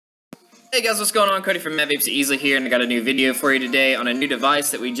Hey guys, what's going on? Cody from Vapes Easily here, and I got a new video for you today on a new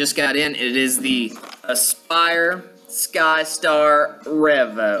device that we just got in. It is the Aspire SkyStar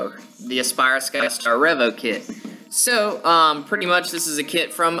Revvo. The Aspire SkyStar Revvo kit. So, pretty much this is a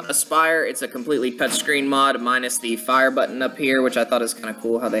kit from Aspire. It's a completely touchscreen mod minus the fire button up here, which I thought is kind of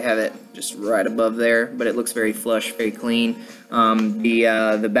cool how they have it just right above there, but it looks very flush, very clean.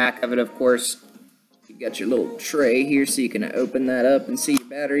 The back of it, of course, you got your little tray here so you can open that up and see your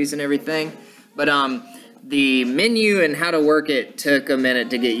batteries and everything. But the menu and how to work it took a minute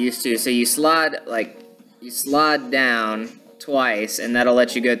to get used to. So you slide down twice, and that'll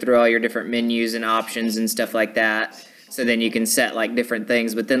let you go through all your different menus and options and stuff like that. So then you can set like different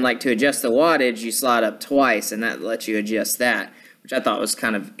things. But then like to adjust the wattage, you slide up twice, and that lets you adjust that, which I thought was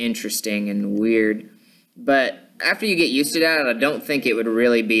kind of interesting and weird. But after you get used to that, I don't think it would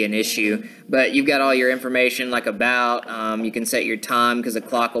really be an issue. But you've got all your information like about, you can set your time because the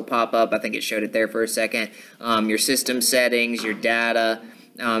clock will pop up. I think it showed it there for a second. Your system settings, your data.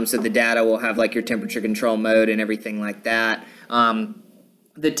 So the data will have like your temperature control mode and everything like that.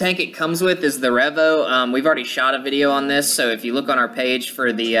 The tank it comes with is the Revvo. We've already shot a video on this, so if you look on our page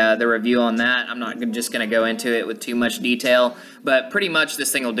for the review on that, I'm not just going to go into it with too much detail, but pretty much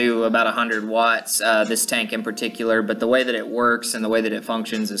this thing will do about 100 watts, this tank in particular, but the way that it works and the way that it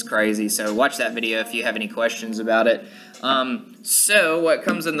functions is crazy, so watch that video if you have any questions about it. So what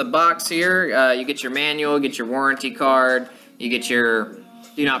comes in the box here, you get your manual, get your warranty card, you get your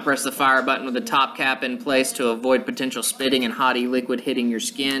do not press the fire button with the top cap in place to avoid potential spitting and hot liquid hitting your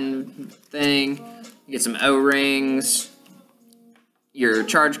skin thing. You get some O-rings, your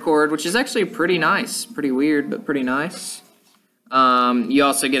charge cord, which is actually pretty nice. Pretty weird, but pretty nice. You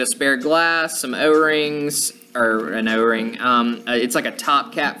also get a spare glass, some O-rings, or an O-ring. It's like a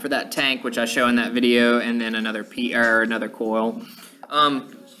top cap for that tank, which I show in that video, and then another coil.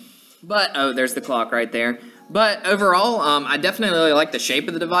 Oh, there's the clock right there. But overall, I definitely really like the shape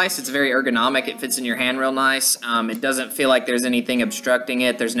of the device. It's very ergonomic. It fits in your hand real nice. It doesn't feel like there's anything obstructing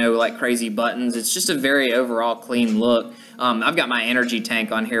it. There's no like crazy buttons. It's just a very overall clean look. I've got my energy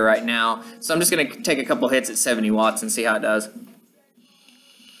tank on here right now, so I'm just going to take a couple hits at 70 watts and see how it does.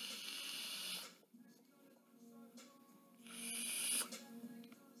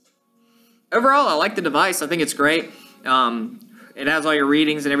 Overall, I like the device. I think it's great. It has all your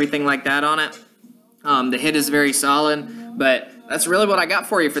readings and everything like that on it. The hit is very solid, but that's really what I got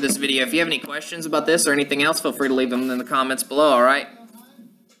for you for this video. If you have any questions about this or anything else, feel free to leave them in the comments below, alright?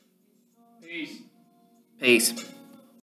 Peace.